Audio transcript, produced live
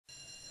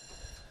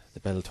The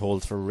bell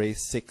tolls for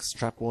race 6.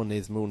 Trap 1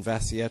 is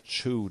MONEVASSIA,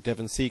 2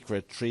 Devon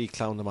Secret, 3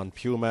 CLOUNAMON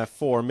PUMA,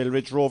 4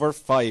 MILLRIDGE ROVER,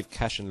 5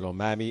 CASHEN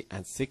LOMAMI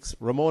and 6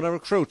 RAMONA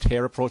RECRUIT.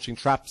 Here approaching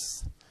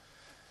traps.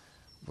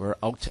 We're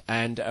out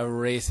and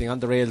racing on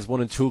the rails. 1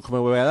 and 2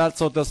 coming away.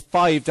 Also does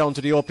 5 down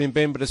to the opening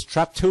bend, but it's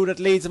trap 2 that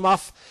leads him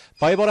off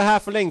by about a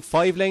half a length.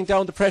 5 laying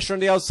down the pressure on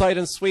the outside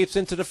and sweeps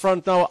into the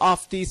front now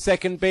off the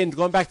second bend.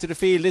 Going back to the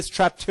field is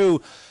trap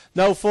 2.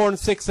 Now 4 and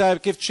 6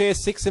 give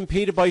chase. 6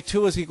 impeded by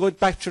 2 as he goes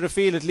back to the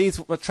field. It leads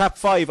with trap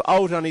 5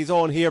 out on his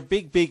own here.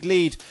 Big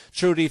lead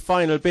through the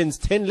final bends.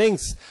 10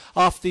 lengths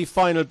off the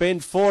final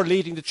bend. 4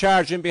 leading the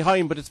charge in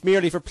behind, but it's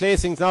merely for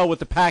placings now with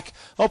the pack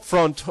up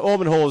front.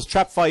 Omen Hose,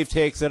 trap 5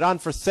 takes it on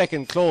for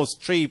second. Close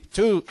 3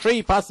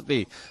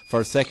 possibly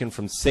for second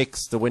from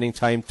 6. The winning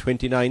time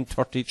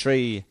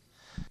 29:33.